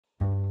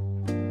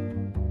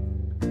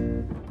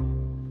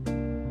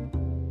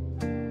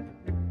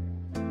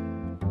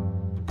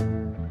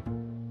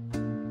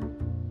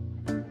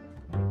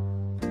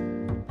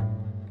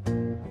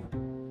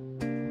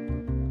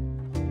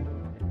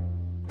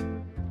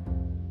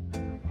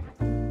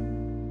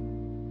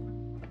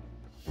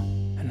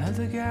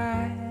Another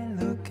guy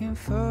looking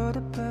for the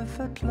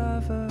perfect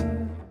lover,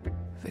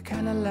 the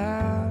kind of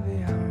love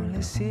you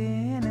only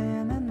see in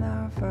a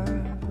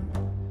novel.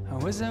 I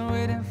wasn't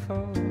waiting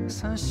for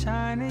some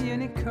shiny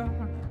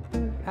unicorn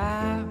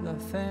out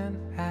of thin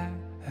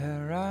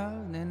air,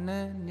 running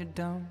in your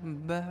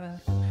dome. But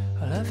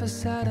all of a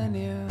sudden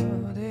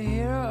you're the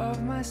hero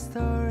of my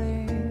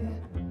story.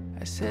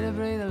 I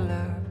celebrate the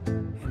love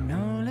in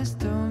all its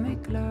stormy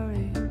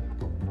glory.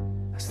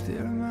 I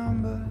still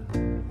remember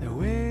the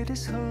way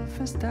this whole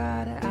thing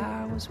started.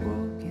 I was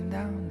walking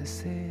down the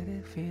city,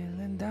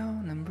 feeling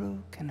down and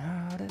broken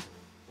hearted.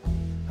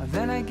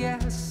 Then I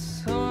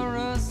guess all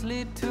roads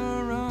lead to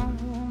a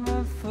room,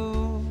 a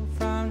full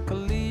front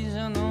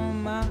collision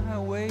on my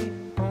way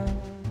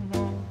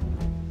home.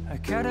 I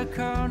cut a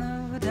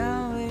corner,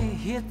 down we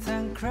hit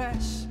and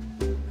crash.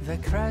 The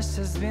crash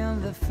has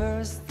been the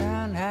first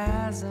and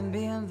hasn't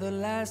been the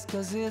last,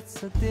 'cause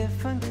it's a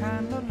different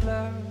kind of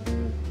love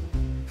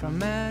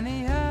from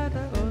any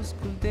other old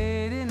school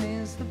dating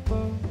is the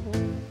boat.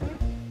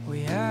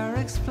 We are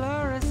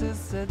explorers,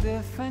 it's a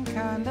different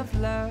kind of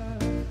love.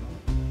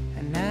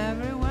 And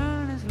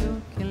everyone is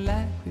looking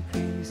like we're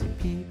crazy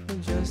people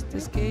just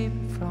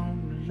escaping from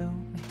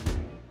lonely.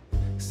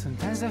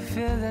 Sometimes I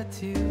feel that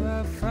you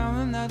are from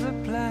another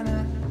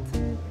planet.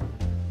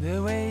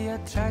 The way you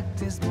attract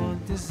these small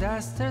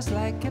disasters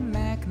like a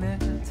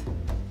magnet.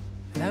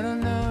 And I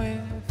don't know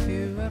if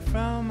you are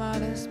from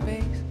outer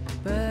space,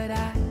 but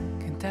I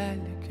can tell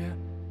you, girl,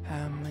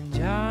 I'm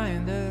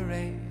enjoying the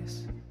race.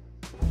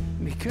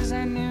 Because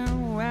I knew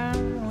when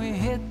we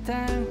hit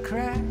and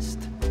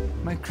crashed,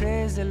 my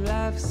crazy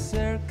love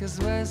circus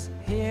was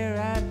here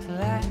at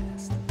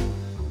last.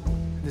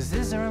 This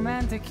is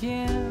romantic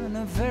in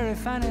a very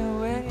funny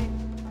way.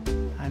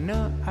 I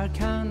know our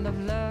kind of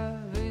love